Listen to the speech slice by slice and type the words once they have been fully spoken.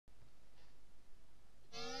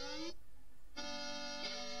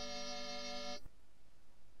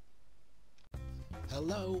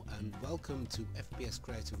Hello and welcome to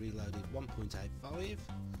FPSC Reloaded 1.85.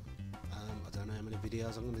 I don't know how many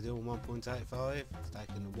videos I'm going to do on 1.85. It's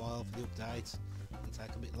taken a while for the update and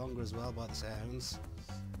take a bit longer as well by the sounds.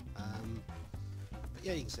 But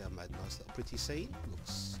yeah, you can see I've made a nice little pretty scene.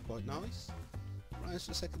 Looks quite nice. Range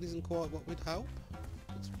per second isn't quite what we'd hope.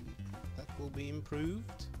 That will be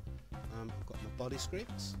improved. I've got my body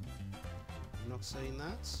script. I'm not seeing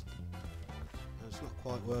that. It's not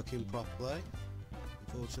quite working properly,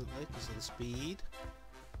 unfortunately, because of the speed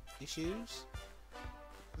issues.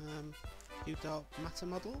 Few dark matter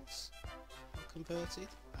models I converted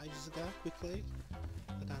ages ago quickly.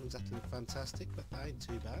 They don't exactly look fantastic, but they ain't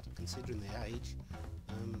too bad considering the age.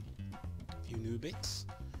 A few new bits.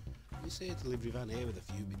 You see a delivery van here with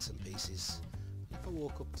a few bits and pieces. If I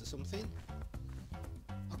walk up to something,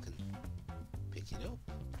 I can pick it up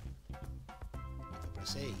if I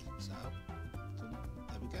press E. So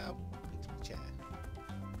there we go. Picked up the chair.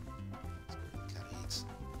 Let's go and carry it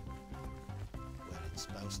where it's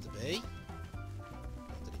supposed to be.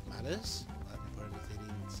 Not that it matters. I haven't put anything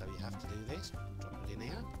in, so you have to do this. Drop it in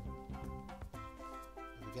here.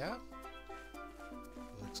 There we go.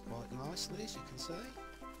 Works quite nicely, as you can see.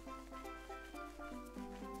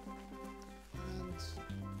 And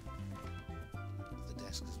the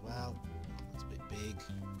desk as well. It's a bit big.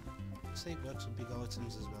 You see, it works with big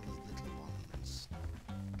items as well as little ones.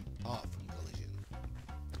 Apart from collision.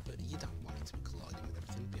 But you don't want it to be colliding with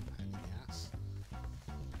everything, it'd be a pain in the ass.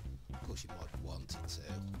 Of course you might want it to, so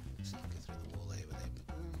you can go through the wall here with it,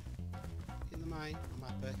 but in the main, I'm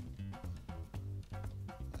happy.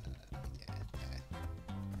 Yeah, there.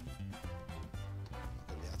 Not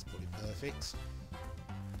going to be able to put it perfect.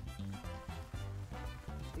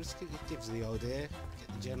 But it gives the idea, get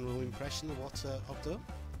the general impression of what I've done.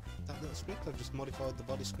 That little script, I've just modified the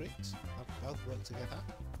body script. Both work together.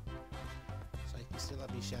 So you can still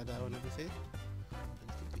have your shadow and everything. And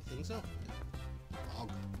you can pick things up.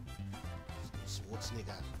 Log.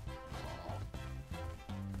 Schwarzenegger. Oh.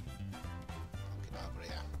 Plonk it over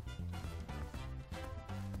here.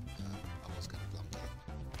 I was going to plonk it.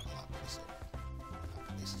 I'll have this up. I'll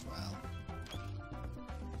have this as well. There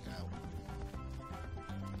we go.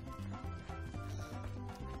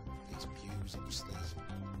 These pews obviously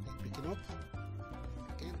need picking up.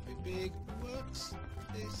 Again, a bit big, but works.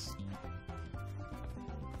 This.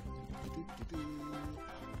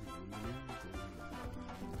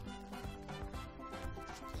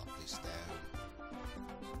 Just plop this down.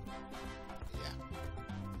 Yeah,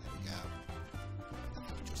 there we go. And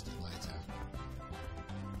then adjust it later.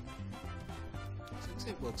 So you can see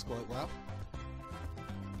it works quite well.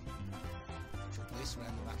 Chuck this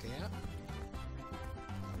around the back here.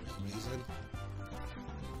 No real reason.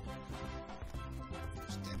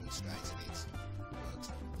 Just demonstrating it. Works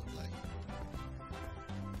lovely.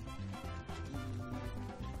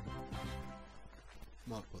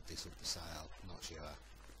 Might put this up for sale, not sure.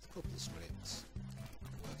 A couple of scripts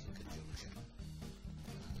work in conjunction.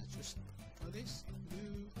 Just like this.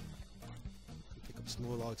 You can pick up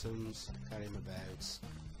small items, carry them about.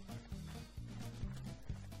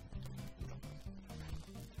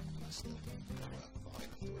 That's still work fine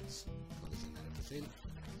afterwards. Collision and everything.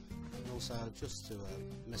 And also just to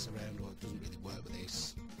mess around, or it doesn't really work with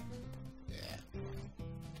this. Yeah.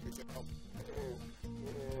 Pick it up.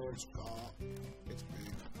 Oh, it's got. It's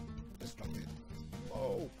big. Let's drop it.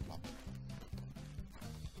 Oh, plop.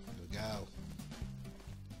 There we go.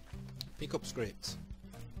 Pick up script.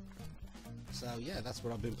 So yeah, that's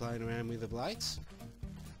what I've been playing around with of late.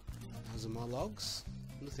 Those are my logs.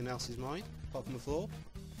 Nothing else is mine, apart from the floor.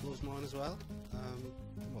 The floor's mine as well.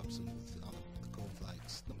 What's the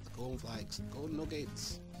cornflakes? Not the cornflakes. Corn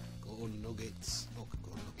nuggets. Corn nuggets. Look,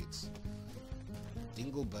 corn nuggets.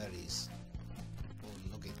 Dingleberries. Corn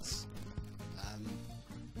nuggets.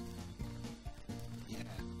 Yeah.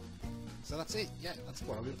 So that's it. Yeah, that's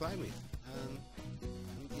what I've been playing with.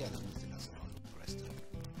 Yeah, there's nothing else on the rest of the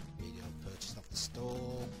video. Purchased off the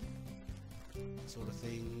store. That sort of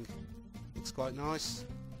thing. Looks quite nice.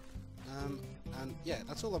 And yeah,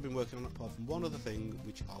 that's all I've been working on apart from one other thing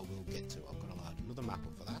which I will get to. I've got to load another map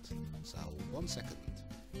up for that. So, 1 second.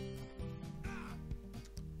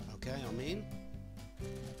 Okay, I'm in.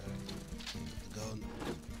 Get the gun.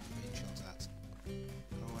 Being shot at.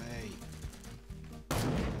 Go away.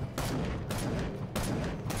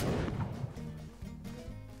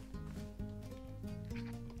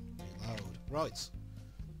 Reload. Right.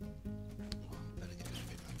 Better get rid of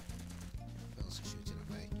him, man. Who else is shooting at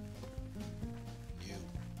me? You.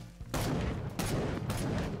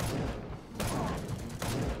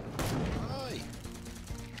 Die!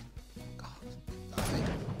 God, die.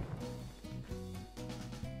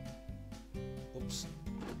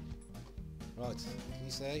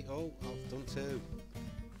 you see? Oh, I've done 2.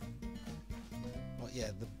 But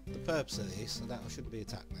yeah, the purpose of this, so that I shouldn't be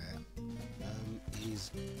attacked now,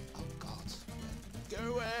 is... Oh god.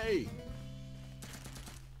 Go away!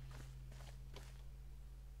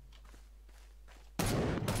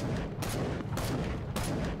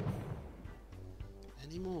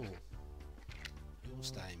 Any more? You're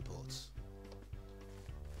staying put.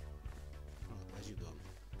 Right, where's your gun?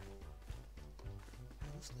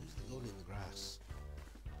 Let's lose the gun in the grass.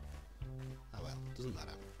 Oh well, doesn't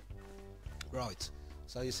matter. Right,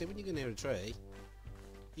 so you see when you go near a tree,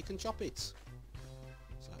 you can chop it.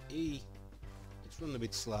 So E, it's running a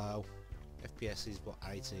bit slow. FPS is what,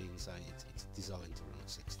 18, so it's designed to run at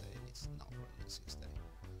 16. It's not running at 16.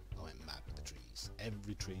 I went mad with the trees.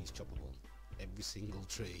 Every tree is choppable. Every single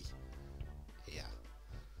tree. Yeah.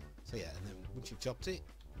 So yeah, and then once you've chopped it,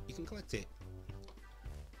 you can collect it.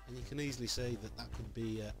 And you can easily see that that could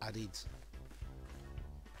be added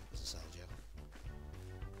as a soldier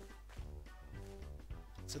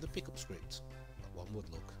to the pickup script, that one would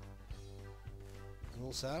look. And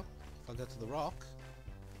also, if I go to the rock,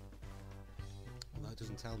 although it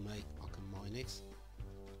doesn't tell me I can mine it,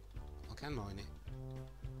 I can mine it.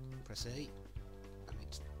 Press E, and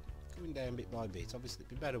it's coming down bit by bit. Obviously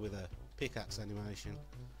it'd be better with a pickaxe animation.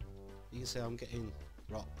 You can see I'm getting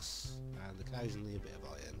rocks and occasionally a bit of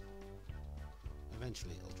iron.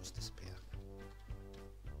 Eventually it'll just disappear.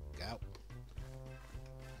 Go.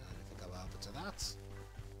 And if I go over to that,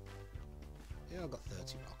 yeah, I've got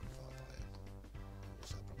 30 rock and 5 iron. I'm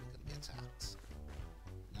also probably going to be attacked.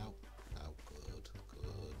 No, no, good,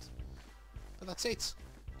 good. But that's it.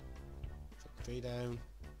 Chop the tree down.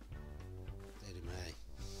 There he may.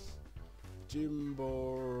 Jimbo.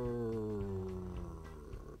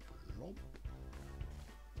 Plop.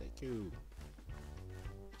 Thank you.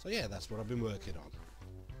 So yeah, that's what I've been working on.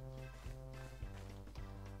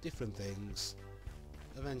 Different things.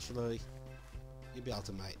 Eventually, you'll be able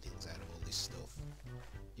to make things out of all this stuff.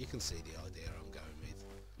 You can see the idea I'm going with.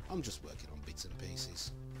 I'm just working on bits and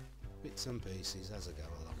pieces. Bits and pieces as I go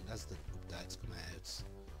along, as the updates come out.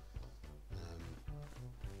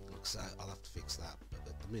 Like I say, I'll have to fix that, but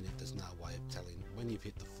at the minute there's no way of telling when you've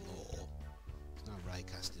hit the floor. There's no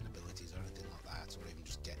raycasting abilities or anything like that, or even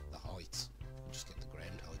just get the height. Just get the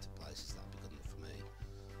ground height of places, that'd be good enough for me.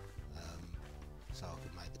 So I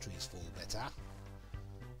could make the trees fall better.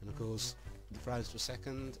 And of course, the frames per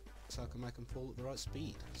second, so I can make them fall at the right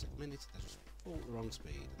speed. So at the minute, they just fall at the wrong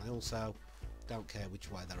speed. And I also don't care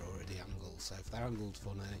which way they're already angled. So if they're angled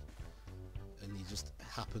funny, and you just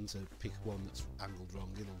happen to pick one that's angled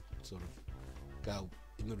wrong, it'll sort of go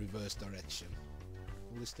in the reverse direction.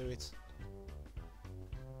 Will this do it?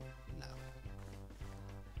 No.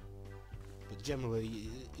 But generally,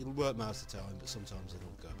 it'll work most of the time, but sometimes it'll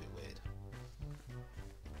go a bit weird.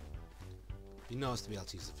 It'd be nice to be able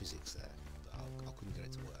to use the physics there, but I couldn't get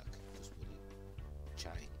it to work. It just wouldn't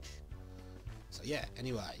change. So yeah,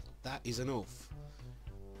 anyway, that is enough.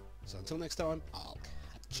 So until next time, I'll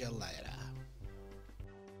catch you later.